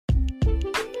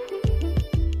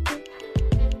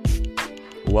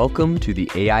Welcome to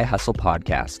the AI Hustle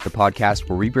Podcast, the podcast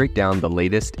where we break down the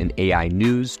latest in AI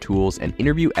news, tools, and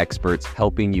interview experts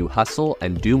helping you hustle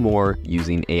and do more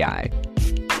using AI.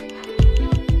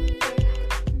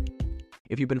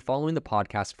 If you've been following the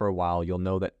podcast for a while, you'll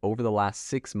know that over the last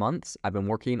 6 months, I've been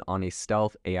working on a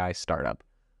stealth AI startup.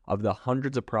 Of the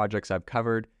hundreds of projects I've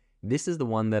covered, this is the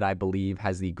one that I believe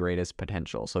has the greatest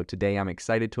potential. So today I'm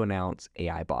excited to announce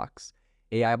AI Box.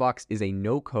 AI Box is a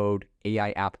no-code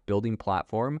AI app building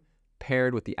platform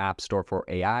paired with the App Store for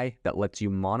AI that lets you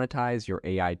monetize your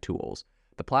AI tools.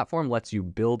 The platform lets you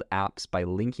build apps by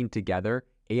linking together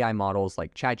AI models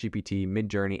like ChatGPT,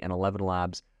 Midjourney, and 11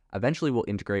 Labs. Eventually, we'll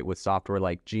integrate with software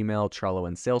like Gmail, Trello,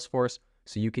 and Salesforce,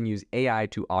 so you can use AI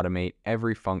to automate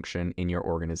every function in your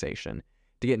organization.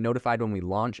 To get notified when we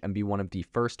launch and be one of the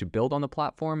first to build on the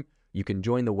platform, you can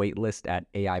join the waitlist at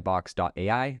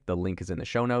aibox.ai. The link is in the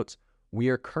show notes. We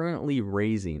are currently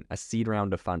raising a seed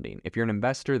round of funding. If you're an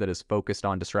investor that is focused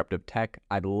on disruptive tech,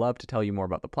 I'd love to tell you more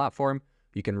about the platform.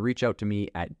 You can reach out to me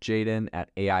at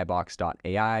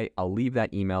jaden@aibox.ai. I'll leave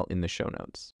that email in the show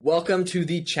notes. Welcome to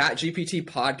the ChatGPT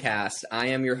podcast. I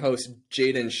am your host,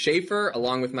 Jaden Schaefer,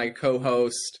 along with my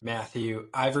co-host, Matthew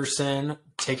Iverson.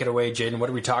 Take it away, Jaden. What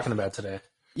are we talking about today?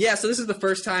 Yeah, so this is the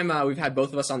first time we've had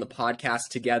both of us on the podcast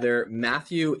together.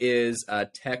 Matthew is a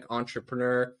tech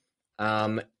entrepreneur,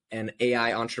 an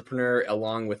AI entrepreneur,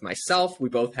 along with myself. We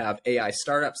both have AI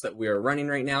startups that we are running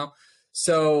right now.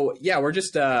 So yeah, we're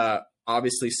just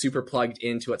obviously super plugged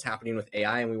into what's happening with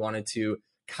AI, and we wanted to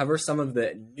cover some of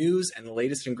the news and the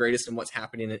latest and greatest in what's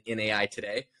happening in AI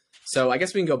today. So I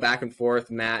guess we can go back and forth,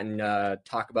 Matt, and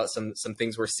talk about some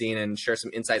things we're seeing and share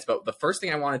some insights. But the first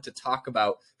thing I wanted to talk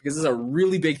about, because this is a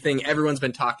really big thing everyone's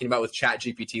been talking about with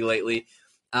ChatGPT lately,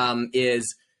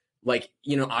 is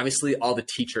obviously all the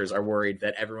teachers are worried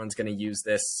that everyone's going to use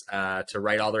this to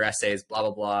write all their essays, blah,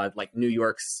 blah, blah. Like New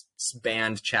York's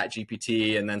banned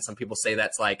ChatGPT. And then some people say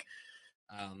that's like,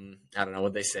 I don't know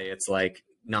what they say. It's like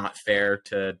not fair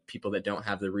to people that don't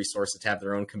have the resources to have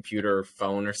their own computer or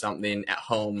phone or something at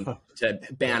home to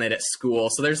ban it at school.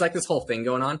 So there's like this whole thing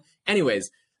going on. Anyways,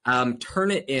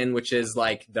 Turnitin, which is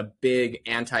like the big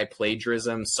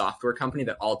anti-plagiarism software company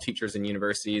that all teachers in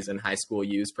universities and high school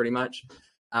use pretty much.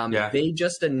 They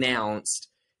just announced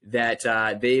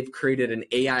that they've created an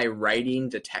AI writing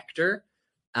detector,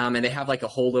 and they have like a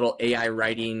whole little AI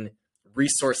writing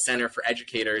resource center for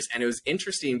educators. And it was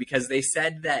interesting because they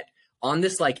said that on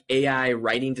this like AI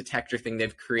writing detector thing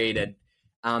they've created,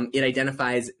 it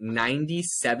identifies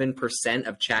 97%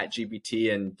 of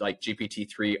ChatGPT and like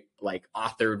GPT-3 like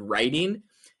authored writing.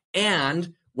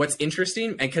 And what's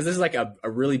interesting, and because this is like a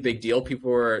really big deal,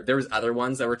 there was other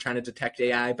ones that were trying to detect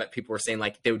AI, but people were saying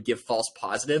like they would give false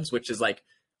positives, which is like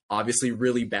obviously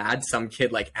really bad. Some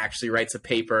kid like actually writes a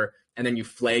paper and then you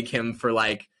flag him for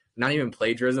like not even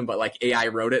plagiarism, but like AI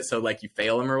wrote it, so like you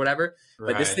fail him or whatever.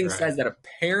 But this thing says that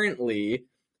apparently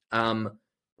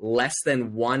less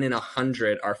than 1 in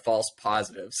 100 are false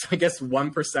positives. So I guess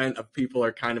 1% of people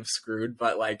are kind of screwed,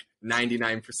 but like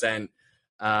 99%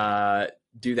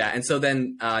 do that. And so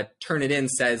then Turnitin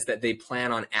says that they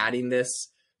plan on adding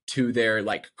this to their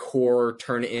like core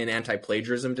Turnitin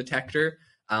anti-plagiarism detector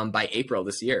by April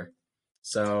this year.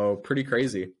 So pretty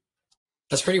crazy.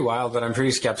 That's pretty wild, but I'm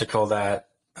pretty skeptical that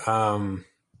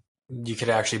you could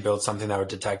actually build something that would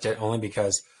detect it, only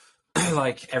because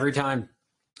like every time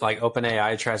like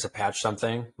OpenAI tries to patch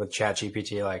something with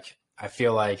ChatGPT, like I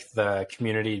feel like the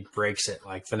community breaks it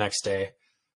like the next day.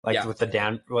 With the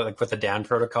Dan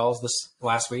protocols this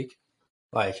last week,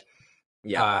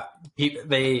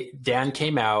 Dan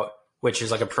came out, which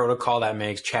is like a protocol that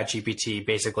makes ChatGPT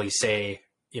basically say,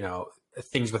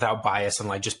 things without bias and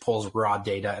like just pulls raw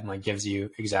data and like gives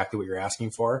you exactly what you're asking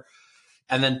for.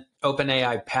 And then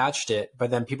OpenAI patched it,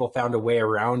 but then people found a way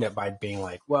around it by being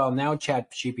like, well, now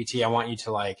ChatGPT, I want you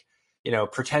to like,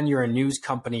 pretend you're a news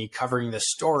company covering this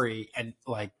story and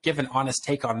like give an honest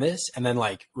take on this and then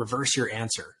like reverse your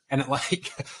answer. And it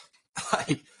like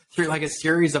through like a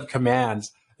series of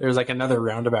commands, there's like another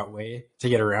roundabout way to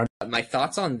get around. My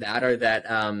thoughts on that are that,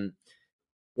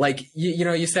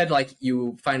 you said like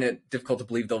you find it difficult to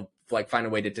believe they'll like find a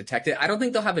way to detect it. I don't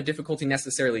think they'll have a difficulty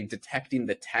necessarily detecting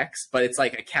the text, but it's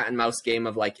like a cat and mouse game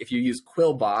of like, if you use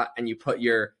Quillbot and you put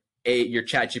your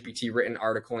ChatGPT written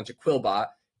article into Quillbot,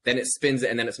 then it spins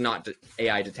it and then it's not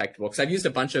AI detectable. Because I've used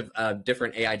a bunch of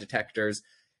different AI detectors,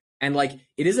 and like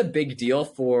it is a big deal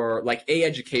for like A,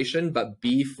 education, but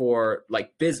B, for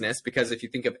like business. Because if you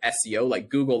think of SEO, like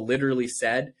Google literally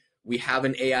said, we have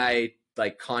an AI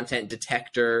like content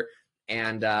detector,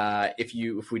 and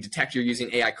if we detect you're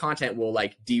using AI content, we'll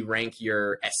like de-rank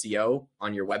your SEO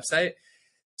on your website.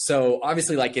 So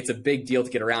obviously, like, it's a big deal to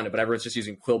get around it, but everyone's just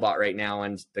using Quillbot right now,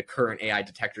 and the current AI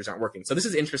detectors aren't working. So this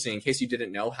is interesting in case you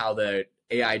didn't know how the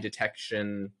AI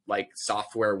detection like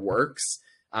software works,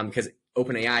 because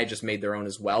OpenAI just made their own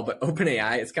as well. But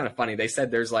OpenAI, it's kind of funny. They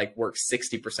said theirs like works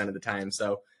 60% of the time.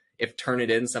 So if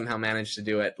Turnitin somehow managed to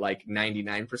do it like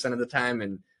 99% of the time,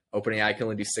 and OpenAI can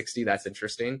only do 60, that's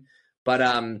interesting. But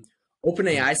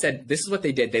OpenAI said this is what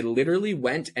they did. They literally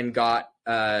went and got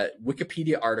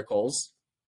Wikipedia articles.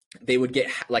 They would get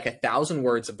like 1,000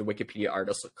 words of the Wikipedia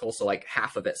article, so like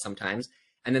half of it sometimes,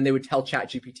 and then they would tell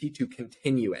ChatGPT to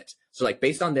continue it. So like,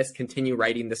 based on this, continue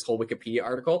writing this whole Wikipedia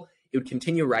article. It would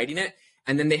continue writing it,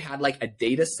 and then they had like a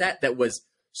data set that was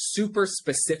super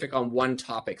specific on one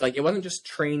topic. Like, it wasn't just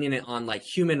training it on like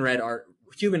human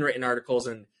written articles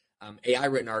and AI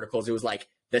written articles. It was like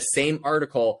the same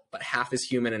article, but half is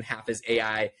human and half is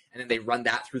AI, and then they run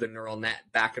that through the neural net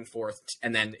back and forth,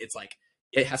 and then it's like,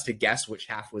 it has to guess which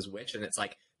half was which, and it's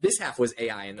like, this half was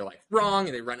AI, and they're like, wrong,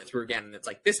 and they run it through again, and it's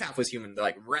like, this half was human, they're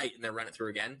like, right, and they run it through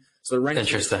again. So they're running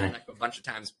through like a bunch of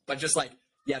times, but just like,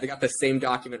 yeah, they got the same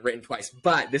document written twice.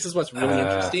 But this is what's really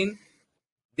interesting.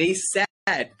 They said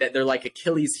that they're like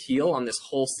Achilles heel on this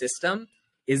whole system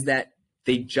is that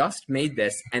they just made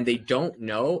this, and they don't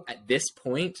know at this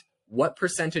point what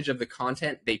percentage of the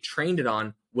content they trained it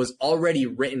on was already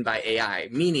written by AI,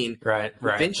 meaning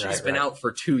DaVinci's been out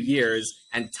for 2 years,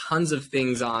 and tons of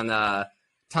things on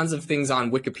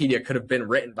Wikipedia could have been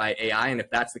written by AI. And if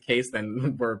that's the case,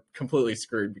 then we're completely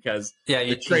screwed, because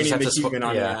you're training the human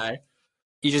on AI.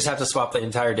 You just have to swap the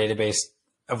entire database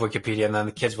of Wikipedia, and then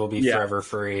the kids will be forever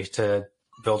free to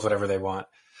build whatever they want.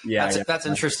 That's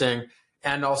interesting.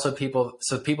 And also people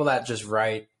that just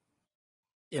write,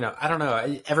 I don't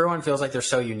know. Everyone feels like they're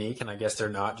so unique, and I guess they're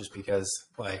not, just because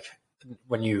like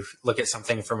when you look at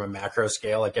something from a macro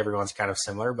scale, like everyone's kind of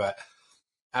similar, but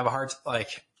I have a hard,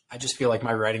 like, I just feel like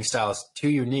my writing style is too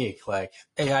unique. Like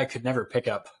AI could never pick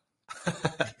up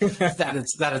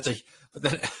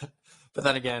but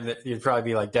then again, you'd probably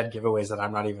be like dead giveaways that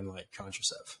I'm not even like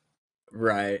conscious of.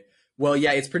 Right. Well,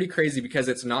 yeah, it's pretty crazy, because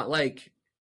it's not like,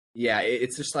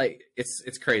 it's just like,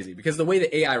 it's crazy, because the way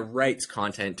that AI writes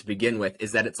content to begin with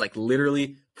is that it's like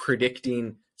literally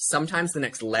predicting sometimes the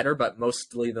next letter, but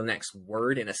mostly the next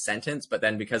word in a sentence. But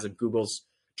then because of Google's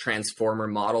transformer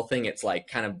model thing, it's like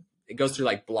it goes through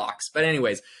like blocks. But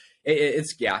anyways,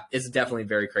 it's definitely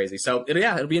very crazy. So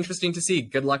it'll be interesting to see.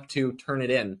 Good luck to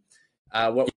Turnitin.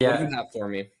 What do you have for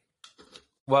me?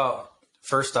 Well,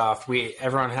 first off,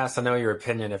 everyone has to know your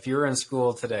opinion. If you were in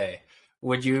school today,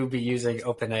 would you be using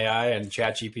OpenAI and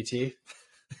ChatGPT?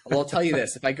 Well, I'll tell you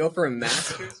this. If I go for a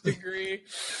master's degree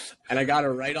and I got to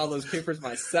write all those papers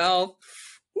myself,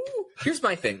 here's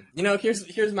my thing.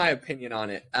 Here's my opinion on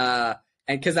it. And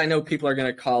because I know people are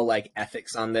going to call like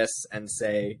ethics on this and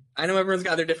say, I know everyone's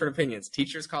got their different opinions.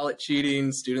 Teachers call it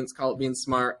cheating. Students call it being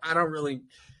smart. I don't really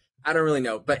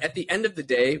know. But at the end of the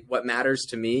day, what matters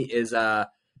to me is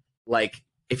like,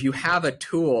 if you have a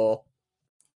tool,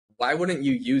 why wouldn't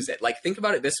you use it? Like, think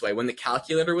about it this way. When the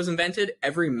calculator was invented,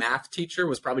 every math teacher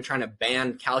was probably trying to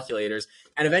ban calculators.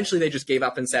 And eventually they just gave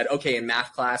up and said, okay, in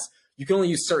math class, you can only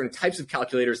use certain types of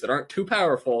calculators that aren't too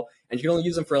powerful, and you can only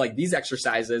use them for like these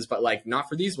exercises, but like not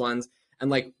for these ones.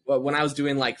 And like when I was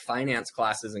doing like finance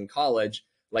classes in college,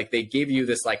 like they gave you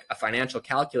this like a financial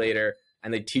calculator,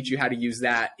 and they teach you how to use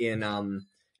that in and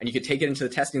you could take it into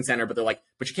the testing center, but they're like,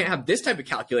 but you can't have this type of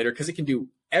calculator because it can do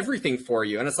everything for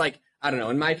you. And it's like, I don't know.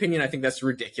 In my opinion, I think that's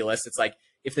ridiculous. It's like,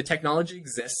 if the technology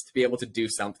exists to be able to do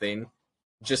something,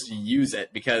 just use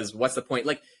it, because what's the point?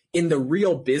 Like, in the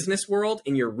real business world,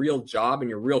 in your real job, in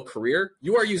your real career,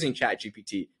 you are using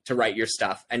ChatGPT to write your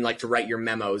stuff, and like to write your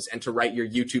memos, and to write your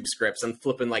YouTube scripts, and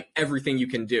flipping like everything you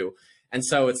can do. And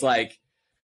so it's like,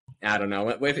 I don't know,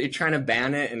 if you're trying to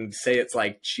ban it and say it's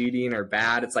like cheating or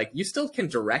bad, it's like, you still can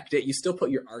direct it. You still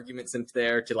put your arguments into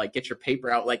there to like get your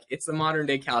paper out. Like, it's the modern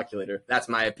day calculator. That's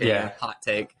my opinion. Hot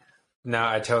take. No,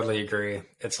 I totally agree.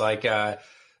 It's like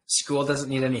school doesn't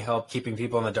need any help keeping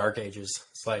people in the dark ages.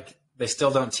 It's like, they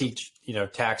still don't teach,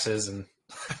 taxes and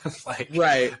like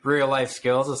real life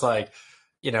skills. It's like,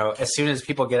 as soon as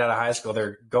people get out of high school,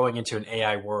 they're going into an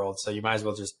AI world. So you might as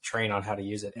well just train on how to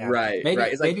use it. And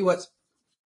maybe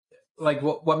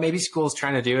what maybe school's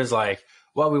trying to do is like,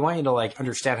 well, we want you to like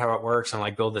understand how it works and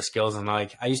like build the skills. And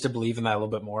like, I used to believe in that a little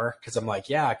bit more, because I'm like,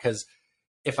 because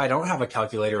if I don't have a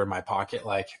calculator in my pocket,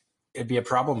 like, it'd be a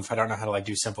problem if I don't know how to like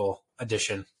do simple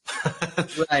addition.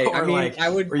 Right. Or, I mean, like, I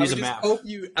would use a map.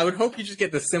 I would hope you just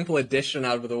get the simple addition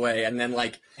out of the way, and then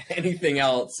like anything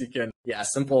else you can,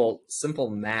 simple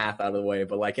math out of the way.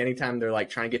 But like anytime they're like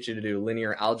trying to get you to do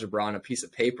linear algebra on a piece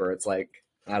of paper, it's like,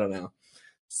 I don't know.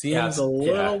 seems a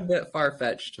little bit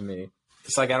far-fetched to me.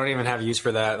 It's like I don't even have use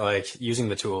for that, like using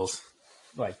the tools.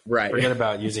 Like, right. Forget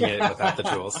about using it without the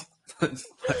tools.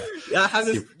 Yeah,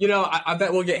 I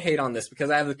bet we'll get hate on this because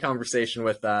I have the conversation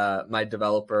with my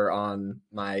developer on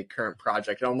my current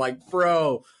project. And I'm like,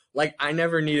 bro, like I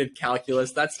never needed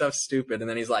calculus. That stuff's stupid. And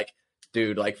then he's like,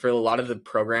 dude, like for a lot of the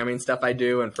programming stuff I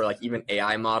do and for like even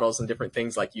AI models and different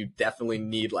things, like you definitely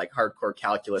need like hardcore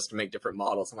calculus to make different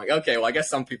models. I'm like, okay, well, I guess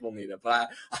some people need it, but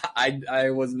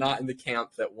I was not in the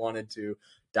camp that wanted to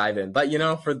dive in. But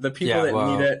for the people that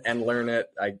need it and learn it,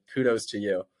 kudos to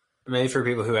you. Maybe for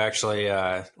people who actually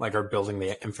like are building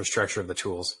the infrastructure of the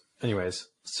tools. Anyways,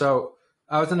 so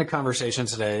I was in a conversation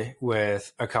today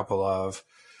with a couple of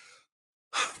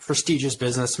prestigious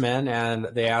businessmen, and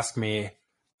they asked me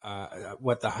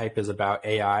what the hype is about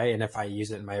AI and if I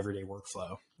use it in my everyday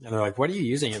workflow. And they're like, what are you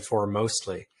using it for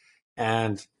mostly?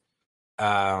 And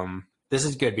this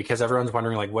is good because everyone's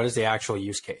wondering, like, what is the actual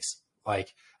use case?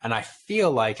 Like, and I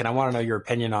feel like, and I want to know your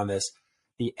opinion on this,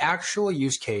 the actual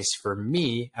use case for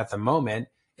me at the moment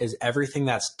is everything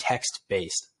that's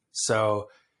text-based. So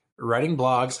writing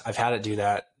blogs, I've had it do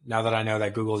that. Now that I know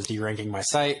that Google is deranking my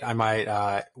site, I might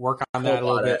work on that a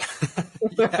little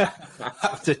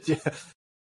bit.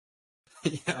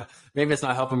 Yeah, maybe it's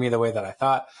not helping me the way that I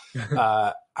thought.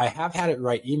 I have had it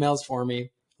write emails for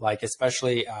me, like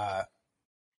especially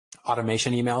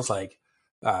automation emails, like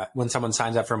when someone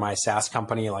signs up for my SaaS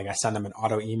company, like I send them an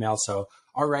auto email. So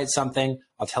I'll write something,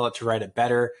 I'll tell it to write it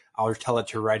better. I'll tell it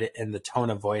to write it in the tone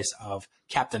of voice of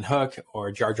Captain Hook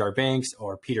or Jar Jar Binks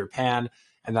or Peter Pan.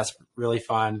 And that's really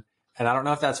fun. And I don't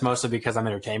know if that's mostly because I'm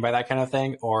entertained by that kind of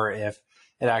thing or if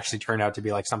it actually turned out to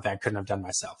be like something I couldn't have done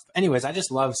myself. But anyways, I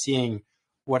just love seeing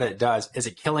what it does. Is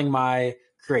it killing my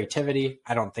creativity?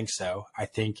 I don't think so. I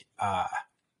think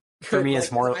for me,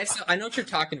 it's more. I know what you're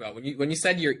talking about when you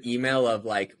said your email of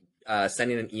like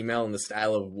sending an email in the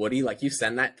style of Woody. Like you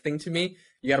send that thing to me,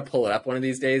 you got to pull it up one of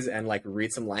these days and like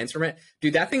read some lines from it,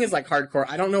 dude. That thing is like hardcore.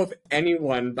 I don't know if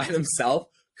anyone by themselves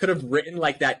could have written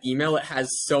like that email. It has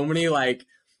so many like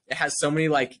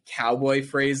cowboy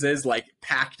phrases like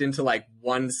packed into like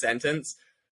one sentence.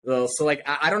 So like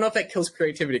I don't know if that kills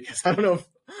creativity because I don't know if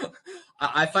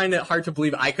I find it hard to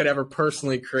believe I could ever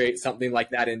personally create something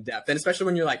like that in depth. And especially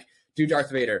when you're like, do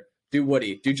Darth Vader, do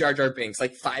Woody, do Jar Jar Binks,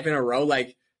 like 5 in a row,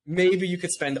 like maybe you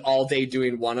could spend all day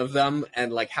doing one of them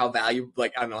and like how valuable,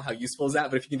 like, I don't know how useful is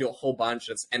that, but if you can do a whole bunch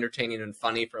that's entertaining and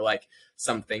funny for like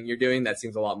something you're doing, that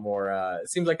seems a lot more, it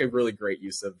seems like a really great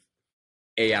use of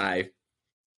AI.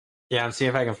 Yeah, I'm seeing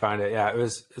if I can find it. Yeah,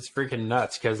 it's freaking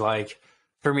nuts because like,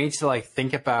 for me to like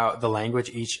think about the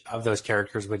language each of those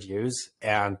characters would use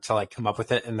and to like come up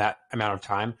with it in that amount of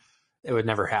time, it would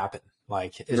never happen.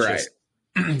 Like it's right.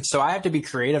 Just so I have to be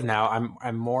creative now.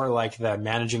 I'm more like the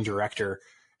managing director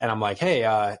and I'm like,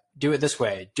 hey, do it this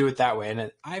way, do it that way.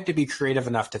 And I have to be creative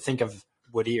enough to think of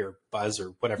Woody or Buzz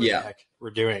or whatever the heck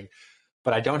we're doing.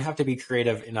 But I don't have to be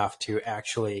creative enough to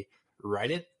actually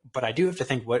write it. But I do have to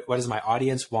think, what does my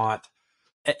audience want?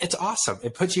 It's awesome.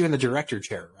 It puts you in the director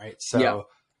chair, right? So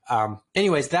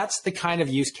anyways, that's the kind of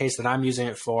use case that I'm using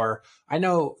it for. I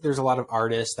know there's a lot of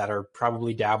artists that are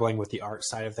probably dabbling with the art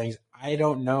side of things. I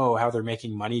don't know how they're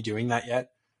making money doing that yet.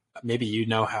 Maybe you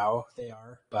know how they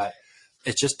are, but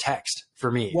it's just text for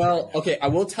me. Well, okay, I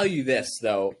will tell you this,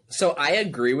 though. So I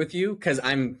agree with you because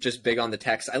I'm just big on the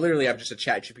text. I literally have just a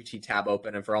ChatGPT tab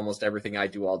open, and for almost everything I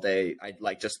do all day, I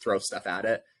like just throw stuff at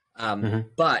it.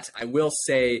 But I will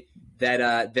say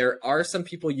that there are some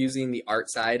people using the art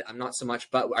side. I'm not so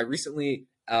much, but I recently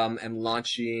am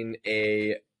launching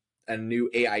a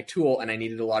new AI tool, and I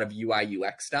needed a lot of UI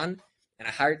UX done. And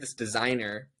I hired this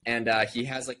designer, and he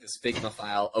has like this Figma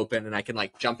file open, and I can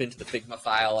like jump into the Figma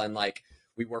file and like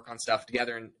we work on stuff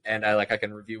together, and I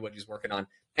can review what he's working on.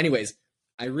 Anyways,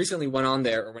 I recently went on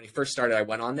there, or when he first started, I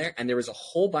went on there, and there was a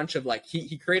whole bunch of like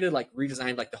he created like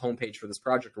redesigned like the homepage for this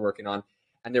project we're working on.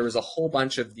 And there was a whole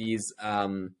bunch of these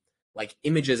like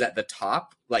images at the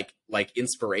top, like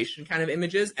inspiration kind of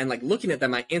images. And like looking at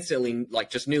them, I instantly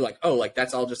like just knew like, oh, like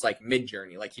that's all just like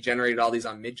Midjourney. Like he generated all these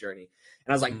on Midjourney. And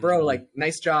I was like, bro, like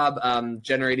nice job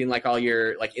generating like all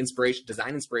your like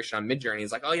design inspiration on Midjourney.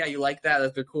 He's like, oh yeah, you like that?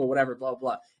 That's cool, whatever, blah,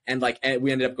 blah. And like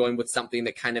we ended up going with something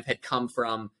that kind of had come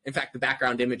from, in fact, the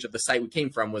background image of the site we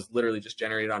came from was literally just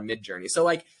generated on Midjourney. So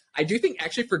like, I do think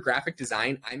actually for graphic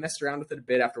design, I messed around with it a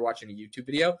bit after watching a YouTube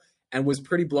video and was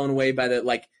pretty blown away by the,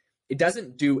 like, it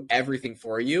doesn't do everything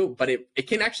for you, but it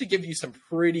can actually give you some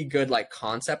pretty good like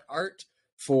concept art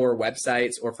for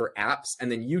websites or for apps.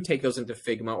 And then you take those into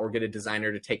Figma or get a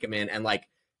designer to take them in and like,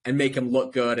 and make them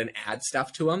look good and add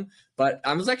stuff to them. But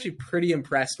I was actually pretty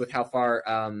impressed with how far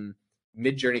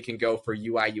Midjourney can go for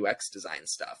UI UX design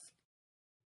stuff.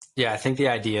 Yeah, I think the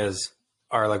ideas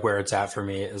are like where it's at for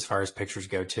me as far as pictures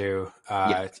go too.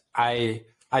 Yeah.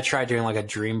 I tried doing like a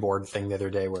dream board thing the other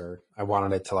day where I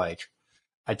wanted it to like,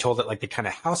 I told it like the kind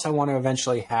of house I want to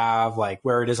eventually have, like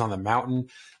where it is on the mountain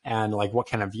and like what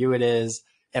kind of view it is.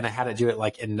 And I had to do it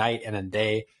like in night and in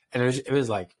day. And it was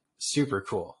like super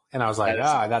cool. And I was like,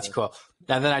 that's cool.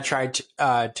 And then I tried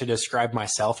to describe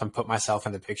myself and put myself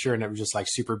in the picture. And it was just like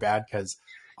super bad because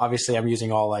obviously I'm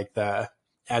using all like the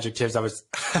adjectives. I was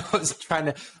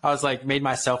like made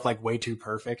myself like way too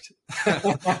perfect.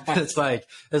 It's like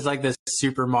this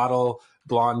supermodel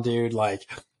blonde dude, like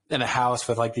in a house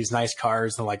with like these nice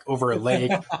cars and like over a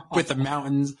lake with the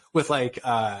mountains with like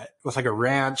a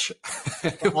ranch.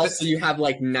 Also, you have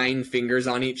like 9 fingers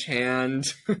on each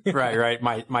hand. Right.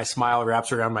 My smile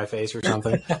wraps around my face or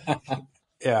something.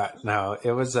 Yeah, no,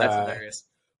 it was That's hilarious.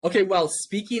 Okay, well,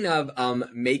 speaking of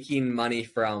making money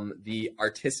from the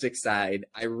artistic side,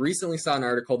 I recently saw an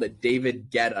article that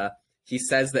David Guetta, he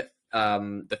says that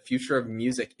the future of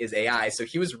music is AI. So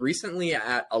he was recently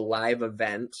at a live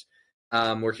event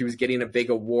where he was getting a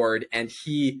big award, and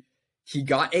he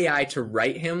got AI to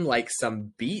write him like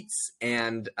some beats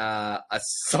and a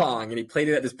song, and he played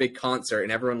it at this big concert,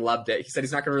 and everyone loved it. He said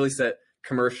he's not going to release it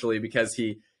commercially because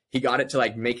he got it to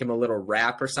like make him a little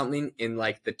rap or something in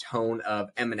like the tone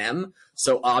of Eminem.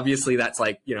 So obviously that's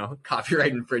like, you know,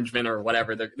 copyright infringement or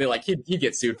whatever. They're like, he'd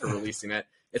get sued for releasing it.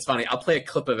 It's funny. I'll play a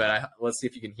clip of it. Let's see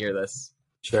if you can hear this.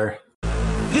 Sure.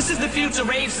 This is the future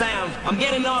rave sound. I'm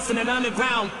getting lost in an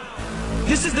underground.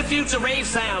 This is the future rave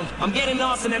sound. I'm getting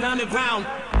lost in an underground.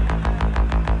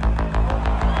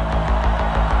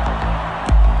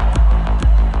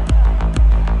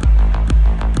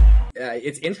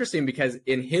 It's interesting because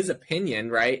in his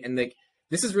opinion, right, and like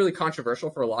this is really controversial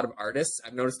for a lot of artists.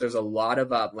 I've noticed there's a lot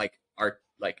of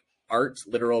art,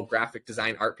 literal graphic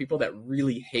design art people that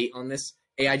really hate on this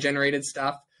AI generated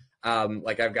stuff.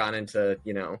 Like I've gone into,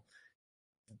 you know,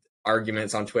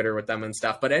 arguments on Twitter with them and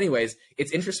stuff. But anyways,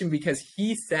 it's interesting because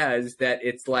he says that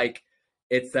it's like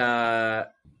it's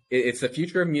the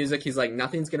future of music. He's like,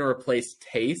 nothing's going to replace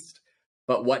taste.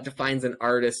 But what defines an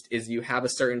artist is you have a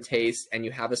certain taste and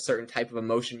you have a certain type of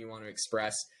emotion you want to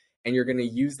express, and you're going to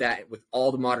use that with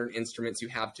all the modern instruments you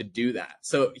have to do that.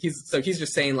 So he's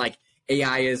just saying like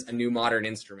AI is a new modern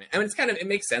instrument. I mean, it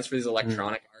makes sense for these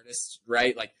electronic artists,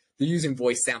 right? Like they're using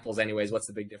voice samples anyways. What's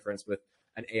the big difference with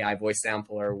an AI voice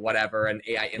sample or whatever, and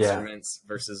AI instruments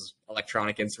versus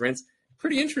electronic instruments?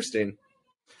 Pretty interesting.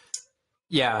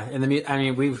 Yeah,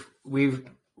 and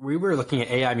we were looking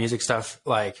at AI music stuff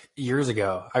like years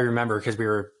ago. I remember because we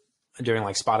were doing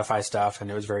like Spotify stuff and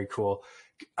it was very cool.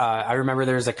 I remember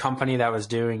there was a company that was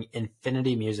doing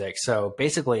infinity music. So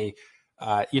basically,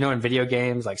 in video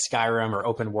games like Skyrim or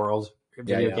open world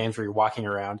video games where you're walking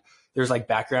around, there's like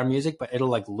background music, but it'll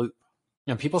like loop.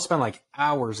 You know, people spend like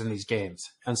hours in these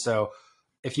games. And so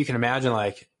if you can imagine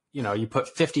like, you put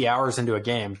 50 hours into a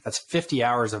game, that's 50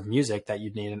 hours of music that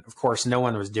you'd need. And of course, no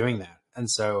one was doing that. And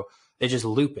so they just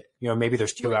loop it. Maybe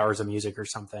there's 2 hours of music or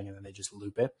something, and then they just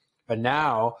loop it. But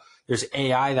now there's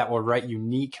AI that will write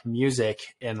unique music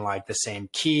in like the same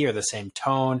key or the same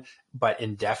tone, but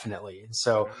indefinitely. And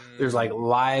so there's like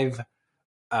live,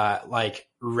 like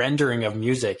rendering of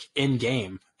music in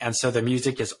game. And so the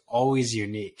music is always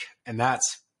unique, and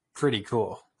that's pretty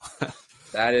cool.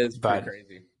 That is pretty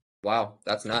crazy. Wow.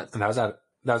 That's nuts. And that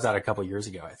was out a couple years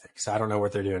ago, I think. So I don't know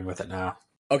what they're doing with it now.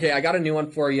 Okay, I got a new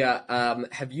one for you.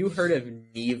 Have you heard of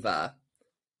Neva?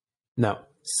 No.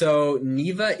 So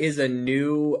Neva is a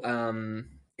new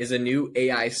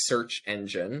AI search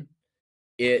engine.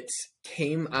 It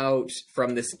came out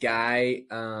from this guy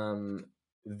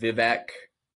Vivek,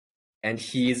 and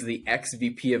he's the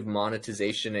ex-VP of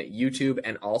monetization at YouTube,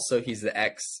 and also he's the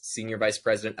ex-senior vice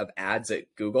president of ads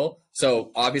at Google.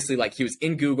 So obviously, like, he was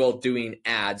in Google doing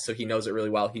ads, so he knows it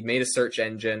really well. He made a search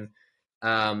engine.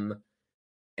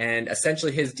 And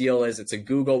essentially his deal is it's a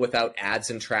Google without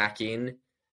ads and tracking.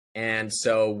 And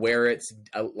so where it's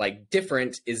like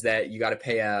different is that you got to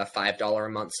pay a $5 a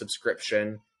month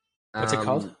subscription. What's it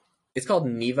called? It's called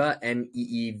Neeva,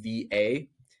 Neeva.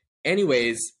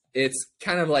 Anyways, it's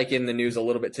kind of like in the news a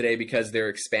little bit today because they're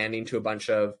expanding to a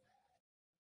bunch of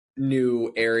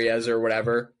new areas or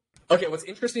whatever. Okay, what's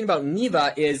interesting about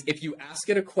Neeva is if you ask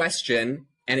it a question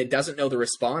and it doesn't know the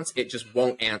response, it just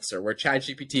won't answer, where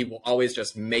ChatGPT will always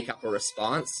just make up a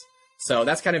response. So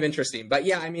that's kind of interesting. But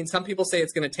yeah, I mean, some people say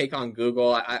it's going to take on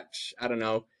Google. I don't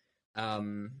know.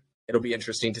 It'll be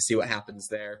interesting to see what happens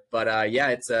there. But yeah,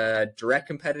 it's a direct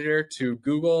competitor to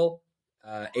Google,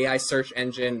 AI search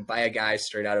engine by a guy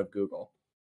straight out of Google.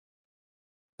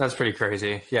 That's pretty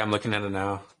crazy. Yeah, I'm looking at it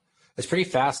now. It's pretty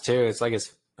fast too.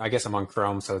 I guess I'm on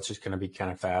Chrome, so it's just going to be kind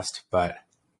of fast. But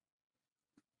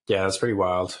yeah, that's pretty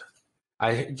wild.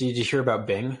 Did you hear about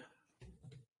Bing?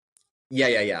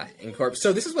 Yeah. Incorp.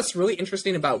 So this is what's really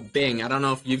interesting about Bing. I don't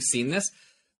know if you've seen this,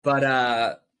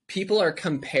 but people are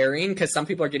comparing, because some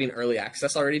people are getting early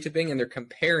access already to Bing, and they're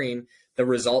comparing the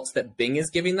results that Bing is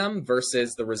giving them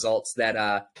versus the results that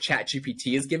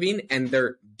ChatGPT is giving, and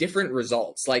they're different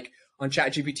results. Like on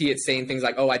ChatGPT, it's saying things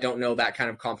like, "Oh, I don't know that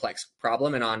kind of complex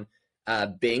problem," and on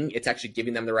Bing, it's actually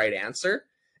giving them the right answer.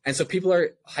 And so people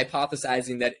are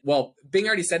hypothesizing that, well, Bing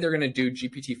already said they're going to do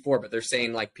GPT-4, but they're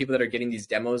saying like people that are getting these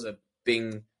demos of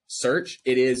Bing search,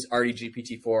 it is already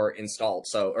GPT-4 installed,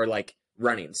 so, or like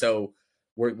running. So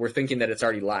we're thinking that it's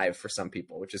already live for some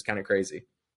people, which is kind of crazy.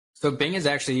 So Bing is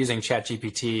actually using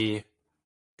ChatGPT.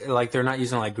 Like they're not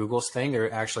using like Google's thing;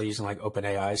 they're actually using like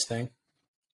OpenAI's thing.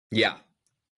 Yeah.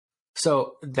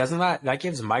 So doesn't that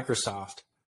gives Microsoft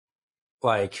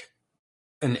like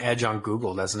an edge on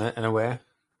Google, doesn't it, in a way?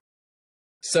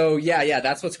 So yeah,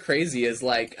 that's what's crazy is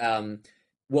like,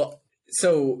 well,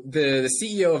 so the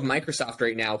CEO of Microsoft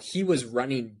right now, he was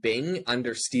running Bing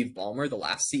under Steve Ballmer, the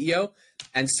last CEO,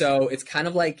 and so it's kind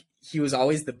of like he was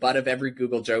always the butt of every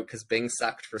Google joke because Bing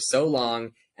sucked for so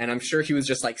long, and I'm sure he was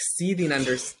just like seething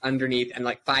underneath. And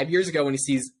like 5 years ago, when he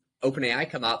sees OpenAI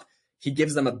come up, he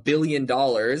gives them $1 billion,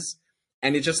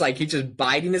 and it's just like he's just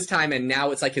biding his time. And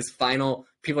now it's like his final.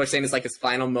 People are saying it's like his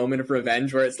final moment of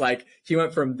revenge, where it's like he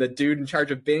went from the dude in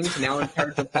charge of Bing to now in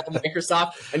charge of all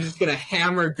Microsoft, and just gonna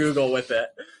hammer Google with it.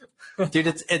 Dude,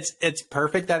 it's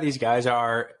perfect that these guys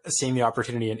are seeing the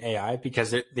opportunity in AI,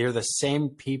 because they're the same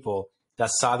people that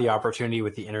saw the opportunity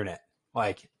with the internet,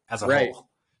 like as a whole.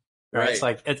 Right. It's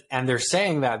like and they're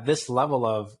saying that this level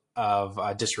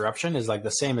of disruption is like the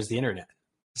same as the internet.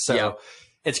 So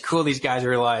it's cool. These guys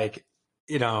are like,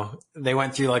 they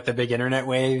went through like the big internet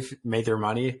wave, made their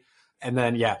money, and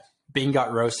then Bing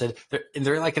got roasted.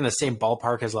 They're like in the same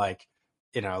ballpark as like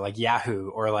Yahoo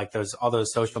or like all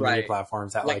those social media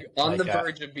platforms that like on the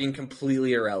verge of being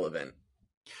completely irrelevant.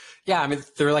 Yeah, I mean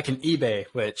they're like an eBay,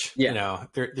 which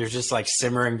they're just like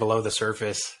simmering below the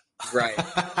surface. Right.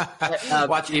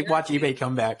 Watch eBay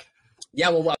come back. Yeah,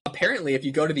 well, apparently, if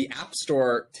you go to the App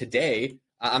Store today,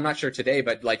 I'm not sure today,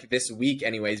 but like this week,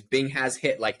 anyways, Bing has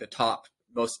hit like the top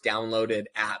most downloaded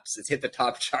apps. It's hit the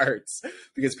top charts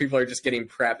because people are just getting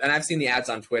prepped. And I've seen the ads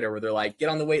on Twitter where they're like, get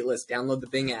on the wait list, download the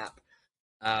Bing app.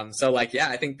 So like,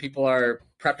 I think people are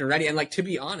prepped and ready. And like, to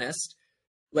be honest,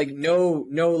 like no,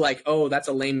 like, oh, that's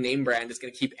a lame name brand is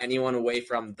going to keep anyone away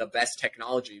from the best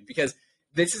technology. Because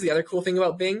this is the other cool thing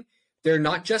about Bing. They're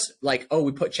not just like, oh,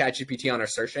 we put ChatGPT on our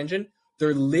search engine.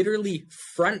 They're literally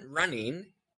front running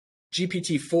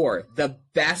GPT-4, the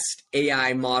best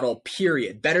AI model,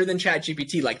 period. Better than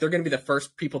ChatGPT. Like, they're going to be the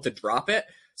first people to drop it.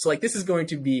 So, like, this is going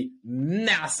to be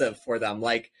massive for them.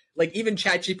 Like even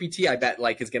ChatGPT, I bet,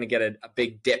 like, is going to get a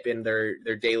big dip in their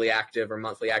daily active or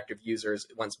monthly active users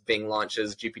once Bing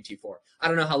launches GPT-4. I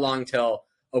don't know how long till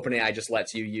OpenAI just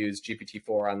lets you use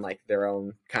GPT-4 on, like, their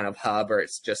own kind of hub, or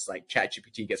it's just, like,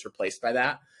 ChatGPT gets replaced by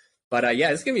that. But,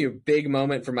 this is going to be a big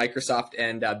moment for Microsoft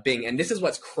and Bing. And this is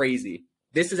what's crazy.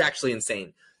 This is actually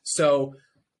insane. So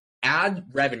ad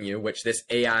revenue, which this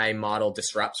AI model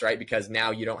disrupts, right? Because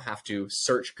now you don't have to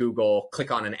search Google,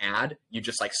 click on an ad. You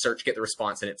just like search, get the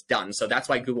response, and it's done. So that's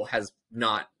why Google has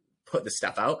not put this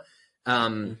stuff out.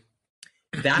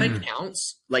 That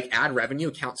accounts, like ad revenue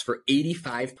accounts for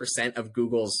 85% of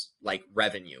Google's like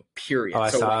revenue, period. Oh, I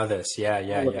saw this.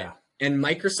 Yeah. And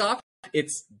Microsoft,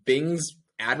 it's Bing's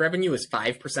ad revenue is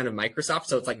 5% of Microsoft,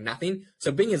 so it's like nothing.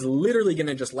 So Bing is literally going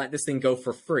to just let this thing go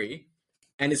for free,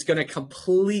 and it's going to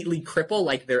completely cripple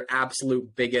like their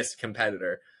absolute biggest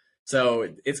competitor. So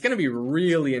it's going to be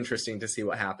really interesting to see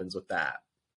what happens with that.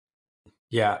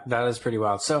 Yeah, that is pretty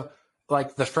wild. So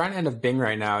like the front end of Bing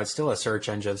right now, it's still a search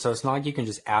engine, so it's not like you can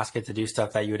just ask it to do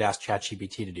stuff that you would ask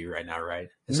ChatGPT to do right now, right?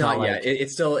 It's not yet.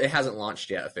 It hasn't launched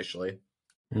yet officially,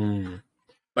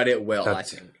 but it will, I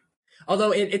think.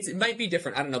 Although it might be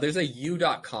different. I don't know. There's a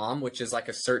u.com, which is like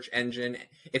a search engine.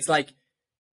 It's like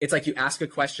you ask a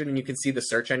question and you can see the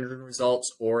search engine results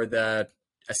or the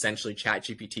essentially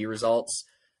ChatGPT results.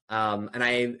 And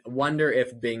I wonder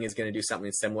if Bing is going to do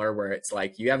something similar where it's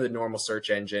like you have the normal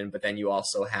search engine, but then you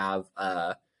also have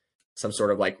some sort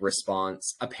of like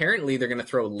response. Apparently, they're going to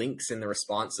throw links in the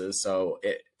responses. So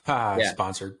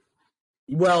sponsored.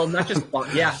 Well, not just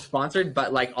sponsored,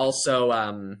 but like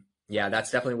also.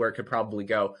 That's definitely where it could probably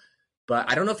go.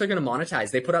 But I don't know if they're going to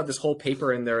monetize. They put out this whole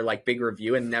paper in their like big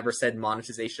review and never said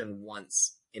monetization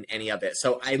once in any of it.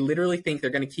 So I literally think they're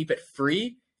going to keep it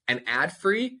free and ad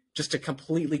free just to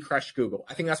completely crush Google.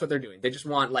 I think that's what they're doing. They just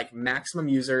want like maximum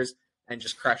users and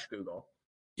just crush Google.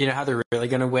 You know how they're really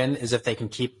going to win is if they can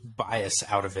keep bias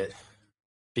out of it,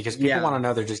 because people want to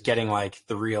know they're just getting like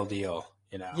the real deal.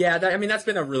 You know? Yeah, I mean, that's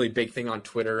been a really big thing on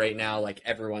Twitter right now. Like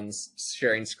everyone's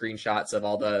sharing screenshots of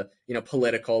all the,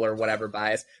 political or whatever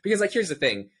bias. Because like, here's the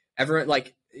thing, everyone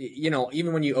like,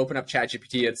 even when you open up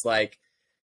ChatGPT, it's like,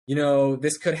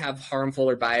 this could have harmful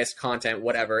or biased content,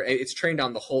 whatever. It's trained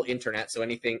on the whole internet. So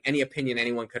any opinion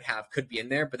anyone could have could be in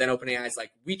there. But then OpenAI is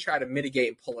like, we try to mitigate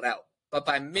and pull it out. But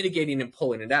by mitigating and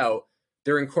pulling it out,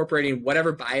 they're incorporating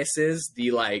whatever biases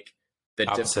the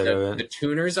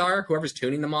tuners are, whoever's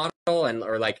tuning the model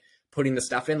or like putting the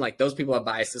stuff in, like those people have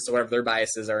biases. So whatever their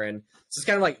biases are in. So it's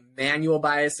kind of like manual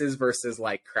biases versus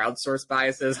like crowdsourced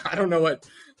biases. I don't know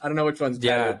which one's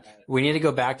better. Yeah, we need to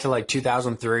go back to like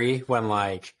 2003 when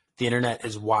like the internet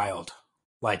is wild,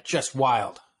 like just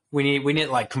wild. We need it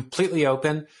like completely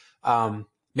open.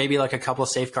 Maybe like a couple of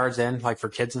safeguards in, like for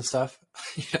kids and stuff.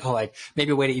 Like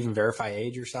maybe a way to even verify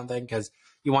age or something, because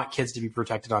you want kids to be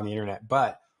protected on the internet.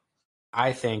 But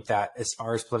I think that as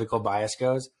far as political bias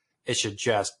goes, it should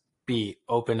just be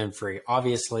open and free.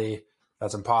 Obviously,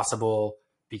 that's impossible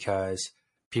because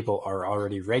people are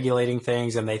already regulating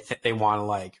things, and they want to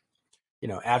like,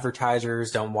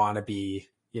 advertisers don't want to be,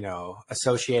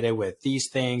 associated with these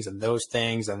things and those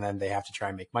things, and then they have to try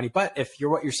and make money. But if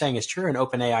what you're saying is true and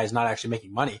OpenAI is not actually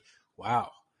making money,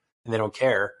 wow, and they don't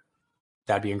care,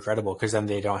 that'd be incredible, because then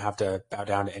they don't have to bow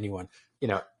down to anyone.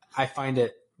 I find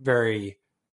it very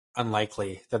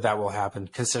unlikely that will happen,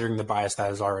 considering the bias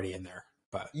that is already in there.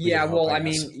 But yeah, well, I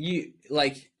mean, you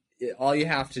like all you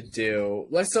have to do.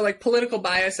 So like political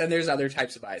bias, and there's other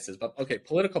types of biases, but okay,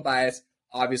 political bias.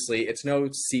 Obviously, it's no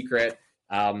secret.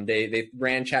 They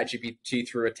ran ChatGPT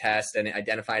through a test and it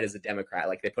identified as a Democrat.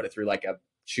 Like they put it through like a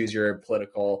choose your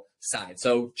political side.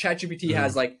 So ChatGPT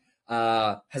has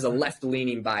a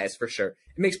left-leaning bias for sure.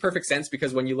 It makes perfect sense,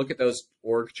 because when you look at those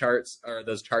org charts or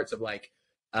those charts of like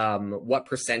what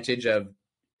percentage of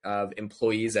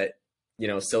employees at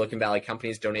Silicon Valley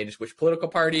companies donated to which political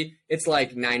party, it's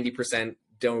like 90%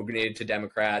 donated to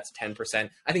Democrats, 10%.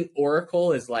 I think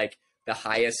Oracle is like the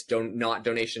highest not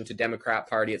donation to Democrat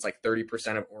party. It's like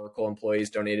 30% of Oracle employees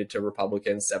donated to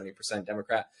Republicans, 70%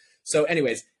 Democrat. So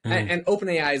anyways, and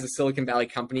OpenAI is a Silicon Valley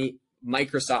company.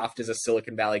 Microsoft is a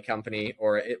Silicon Valley company,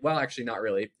 well, actually not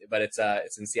really, but it's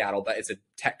in Seattle, but it's a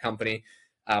tech company.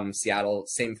 Seattle,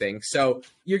 same thing. So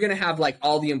you're going to have like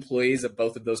all the employees of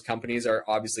both of those companies are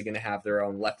obviously going to have their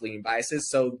own left-leaning biases.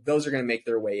 So those are going to make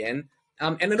their way in.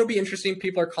 And it'll be interesting.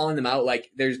 People are calling them out. Like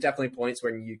there's definitely points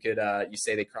when you could, you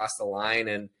say they cross the line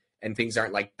and things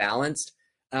aren't like balanced.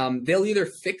 They'll either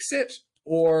fix it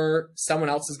or someone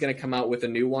else is going to come out with a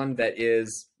new one that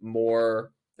is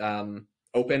more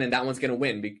open, and that one's going to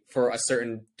win for a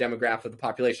certain demographic of the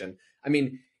population. I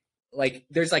mean, like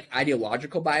there's like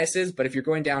ideological biases, but if you're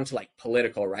going down to like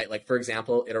political, right? Like for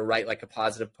example, it'll write like a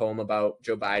positive poem about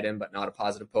Joe Biden, but not a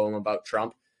positive poem about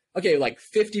Trump. Okay, like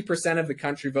 50% of the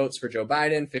country votes for Joe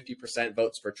Biden, 50%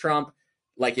 votes for Trump.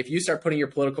 Like if you start putting your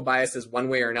political biases one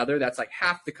way or another, that's like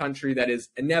half the country that is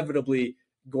inevitably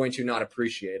going to not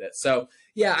appreciate it. So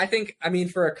yeah, I mean,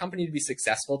 for a company to be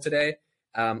successful today,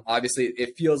 obviously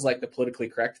it feels like the politically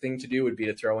correct thing to do would be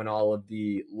to throw in all of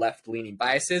the left-leaning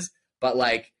biases, but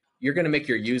like you're going to make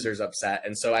your users upset.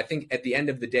 And so I think at the end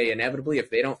of the day, inevitably, if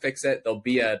they don't fix it, there'll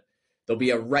be a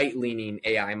right-leaning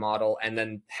AI model, and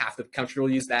then half the country will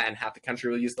use that and half the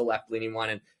country will use the left-leaning one.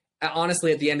 And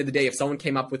honestly, at the end of the day, if someone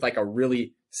came up with like a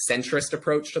really centrist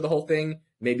approach to the whole thing,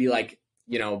 maybe like,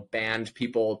 banned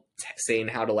people saying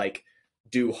how to like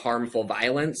do harmful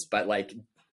violence, but like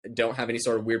don't have any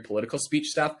sort of weird political speech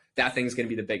stuff, that thing's going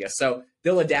to be the biggest. So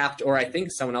they'll adapt, or I think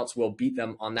someone else will beat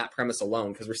them on that premise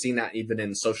alone, because we're seeing that even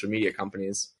in social media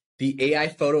companies. The AI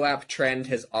photo app trend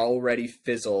has already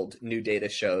fizzled, new data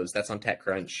shows. That's on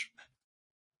TechCrunch.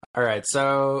 All right,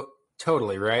 so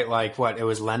totally, right? Like what, it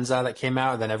was Lensa that came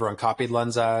out, and then everyone copied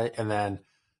Lensa, and then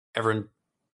everyone,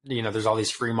 there's all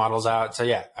these free models out. So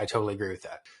yeah, I totally agree with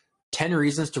that. 10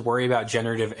 reasons to worry about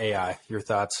generative AI. Your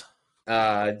thoughts?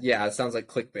 Yeah, it sounds like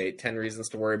clickbait. 10 reasons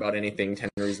to worry about anything, 10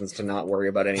 reasons to not worry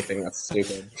about anything. That's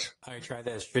stupid. All right, try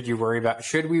this. Should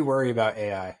we worry about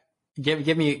AI?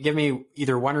 Give me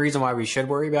either one reason why we should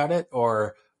worry about it,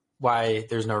 or why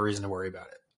there's no reason to worry about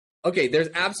it. Okay, there's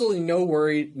absolutely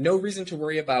no reason to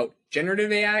worry about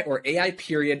generative AI or AI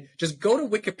period. Just go to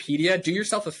Wikipedia, do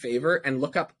yourself a favor, and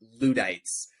look up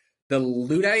Luddites. The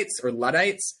Luddites or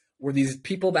Luddites were these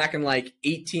people back in like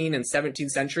 18th and 17th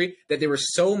century that they were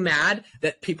so mad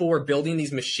that people were building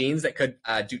these machines that could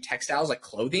do textiles like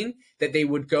clothing, that they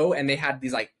would go and they had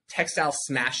these like textile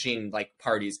smashing like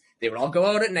parties. They would all go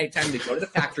out at nighttime, they'd go to the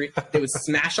factory, they would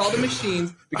smash all the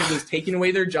machines because it was taking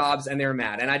away their jobs, and they were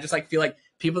mad. And I just like feel like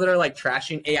people that are like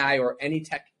trashing AI or any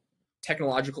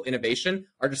technological innovation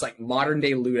are just like modern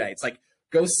day Luddites. Like,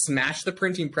 go smash the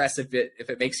printing press if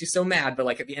it makes you so mad, but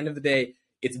like at the end of the day,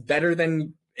 it's better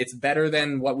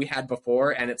than what we had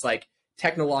before, and it's like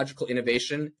technological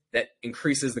innovation that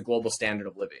increases the global standard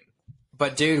of living.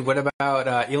 But dude, what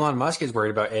about Elon Musk is worried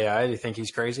about AI? Do you think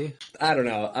he's crazy? I don't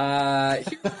know.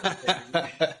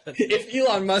 If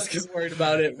Elon Musk is worried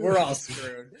about it, we're all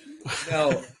screwed.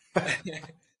 No. Yeah,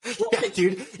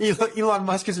 dude. Elon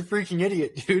Musk is a freaking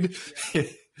idiot, dude. Yeah.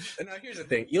 No, here's the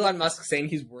thing. Elon Musk saying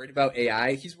he's worried about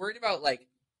AI. He's worried about like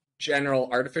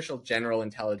artificial general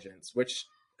intelligence, which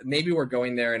maybe we're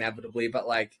going there inevitably, but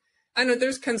like, I know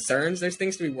there's concerns, there's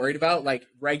things to be worried about, like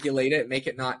regulate it, make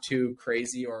it not too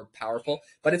crazy or powerful.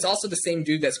 But it's also the same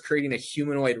dude that's creating a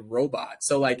humanoid robot.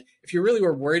 So like, if you really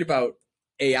were worried about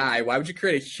AI, why would you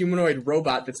create a humanoid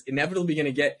robot that's inevitably going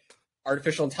to get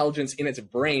artificial intelligence in its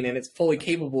brain and it's fully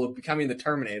capable of becoming the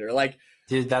Terminator? Like,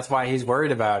 dude, that's why he's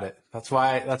worried about it. That's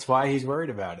why he's worried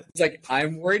about it. It's like,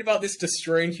 I'm worried about this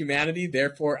destroying humanity,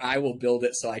 therefore I will build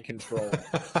it so I control it.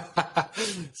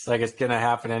 It's like, it's gonna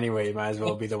happen anyway. You might as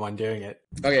well be the one doing it.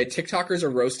 Okay, TikTokers are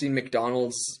roasting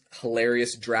McDonald's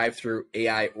hilarious drive-through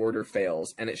AI order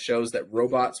fails, and it shows that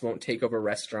robots won't take over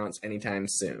restaurants anytime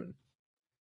soon.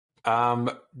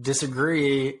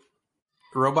 Disagree.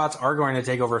 Robots are going to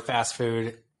take over fast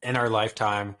food in our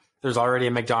lifetime. There's already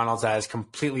a McDonald's that is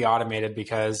completely automated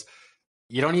because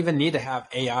you don't even need to have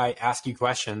AI ask you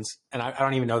questions. And I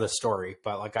don't even know the story,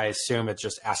 but like, I assume it's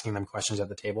just asking them questions at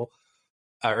the table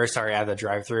at the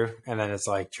drive-through. And then it's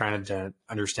like trying to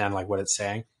understand like what it's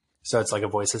saying. So it's like a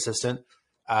voice assistant.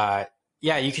 Yeah,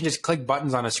 you can just click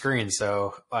buttons on a screen.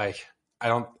 So like, I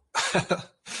don't,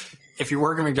 if you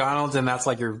work at McDonald's and that's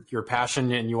like your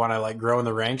passion and you want to like grow in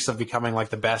the ranks of becoming like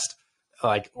the best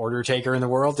like order taker in the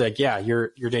world, like, yeah, your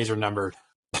days are numbered.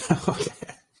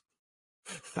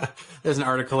 There's an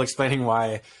article explaining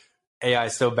why AI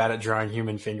is so bad at drawing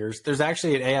human fingers. There's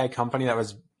actually an AI company that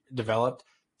was developed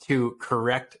to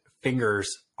correct fingers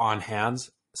on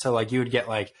hands. So like, you would get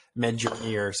like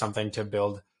Midjourney or something to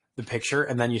build the picture,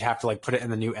 and then you'd have to like put it in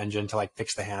the new engine to like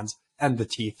fix the hands and the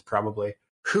teeth probably.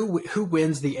 Who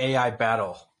wins the AI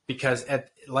battle? Because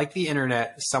like the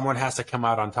internet, someone has to come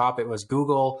out on top. It was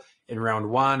Google in round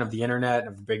one of the internet,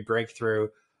 of the big breakthrough.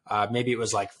 Maybe it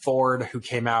was like Ford who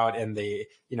came out in the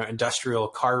industrial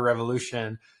car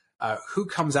revolution. Who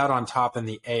comes out on top in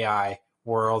the AI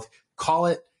world? Call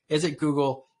it. Is it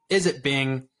Google? Is it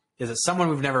Bing? Is it someone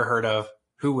we've never heard of?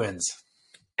 Who wins?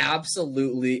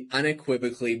 Absolutely,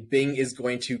 unequivocally, Bing is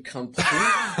going to completely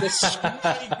destroy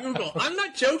Google. I'm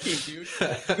not joking, dude.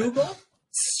 Google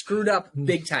screwed up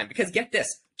big time. Because get this,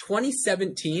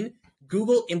 2017,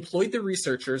 Google employed the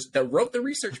researchers that wrote the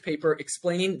research paper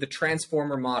explaining the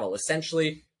transformer model,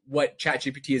 essentially what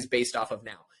ChatGPT is based off of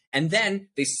now. And then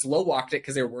they slow walked it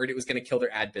because they were worried it was going to kill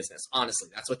their ad business. Honestly,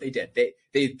 that's what they did.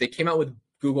 They came out with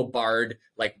Google Bard,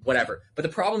 like whatever. But the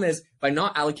problem is, by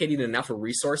not allocating enough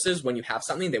resources when you have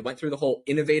something, they went through the whole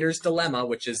innovator's dilemma,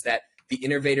 which is that the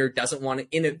innovator doesn't want to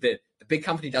innovate. The big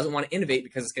company doesn't want to innovate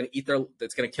because it's going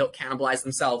to cannibalize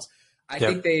themselves. I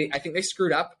think they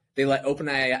screwed up. They let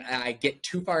OpenAI get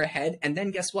too far ahead, and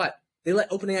then guess what? They let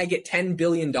OpenAI get $10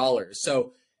 billion.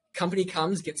 So company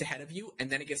comes, gets ahead of you, and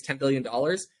then it gets $10 billion.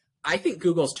 I think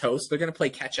Google's toast. They're going to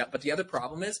play catch up. But the other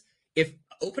problem is, if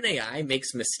OpenAI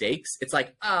makes mistakes, it's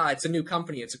like, it's a new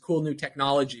company, it's a cool new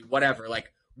technology, whatever.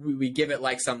 Like we give it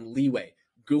like some leeway.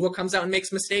 Google comes out and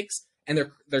makes mistakes, and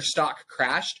their stock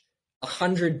crashed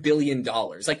 $100 billion.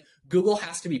 Like, Google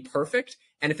has to be perfect,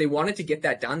 and if they wanted to get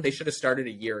that done, they should have started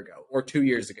a year ago or 2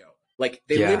 years ago. Like,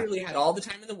 they literally had all the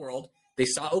time in the world. They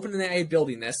saw OpenAI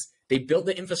building this. They built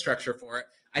the infrastructure for it.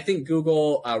 I think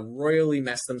Google royally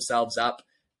messed themselves up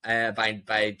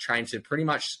by trying to pretty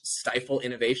much stifle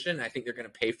innovation. I think they're going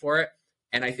to pay for it,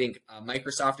 and I think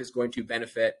Microsoft is going to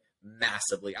benefit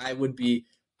massively. I would be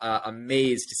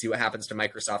amazed to see what happens to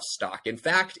Microsoft's stock. In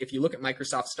fact, if you look at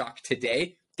Microsoft's stock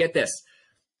today, get this.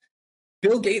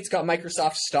 Bill Gates got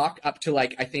Microsoft's stock up to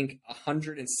like, I think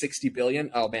 160 billion.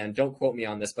 Oh man, don't quote me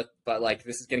on this, but like,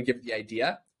 this is going to give the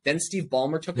idea. Then Steve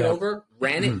Ballmer took it over,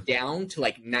 ran it down to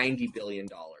like $90 billion.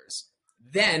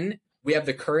 Then we have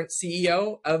the current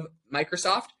CEO of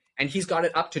Microsoft, and he's got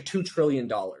it up to $2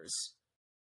 trillion.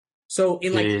 So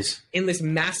Jeez. in this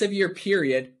massive year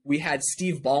period, we had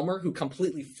Steve Ballmer, who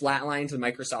completely flatlined the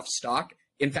Microsoft stock.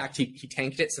 In fact, he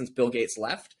tanked it since Bill Gates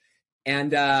left.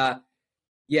 And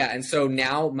and so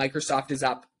now Microsoft is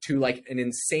up to like an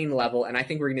insane level, and I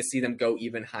think we're going to see them go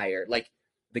even higher. Like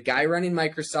the guy running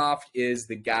Microsoft is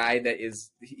the guy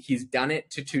he's done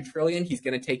it to 2 trillion. He's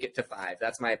going to take it to 5.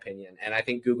 That's my opinion. And I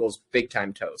think Google's big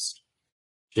time toast.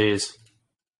 Jeez.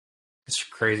 It's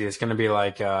crazy. It's going to be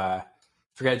like,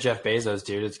 forget Jeff Bezos,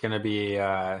 dude. It's going to be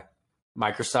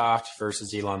Microsoft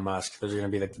versus Elon Musk. Those are going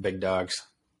to be like the big dogs.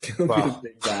 Wow.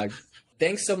 Big dog.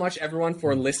 Thanks so much, everyone,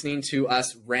 for listening to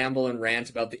us ramble and rant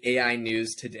about the AI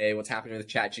news today, what's happening with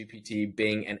ChatGPT,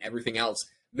 Bing, and everything else.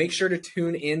 Make sure to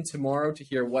tune in tomorrow to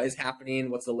hear what is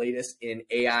happening, what's the latest in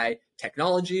AI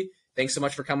technology. Thanks so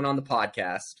much for coming on the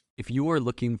podcast. If you are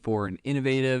looking for an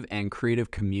innovative and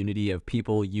creative community of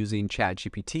people using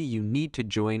ChatGPT, you need to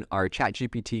join our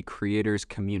ChatGPT creators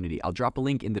community. I'll drop a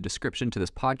link in the description to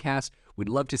this podcast. We'd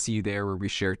love to see you there, where we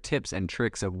share tips and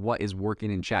tricks of what is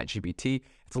working in ChatGPT.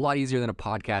 It's a lot easier than a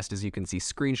podcast, as you can see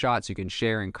screenshots, you can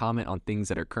share and comment on things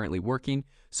that are currently working.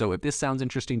 So if this sounds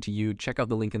interesting to you, check out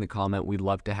the link in the comment. We'd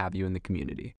love to have you in the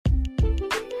community.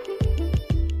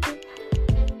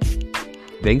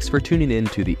 Thanks for tuning in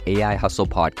to the AI Hustle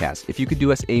podcast. If you could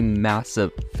do us a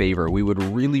massive favor, we would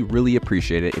really, really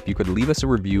appreciate it if you could leave us a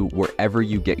review wherever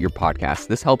you get your podcasts.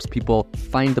 This helps people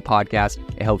find the podcast.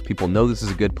 It helps people know this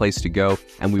is a good place to go.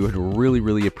 And we would really,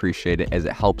 really appreciate it, as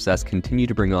it helps us continue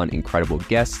to bring on incredible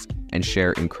guests and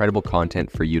share incredible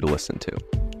content for you to listen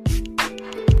to.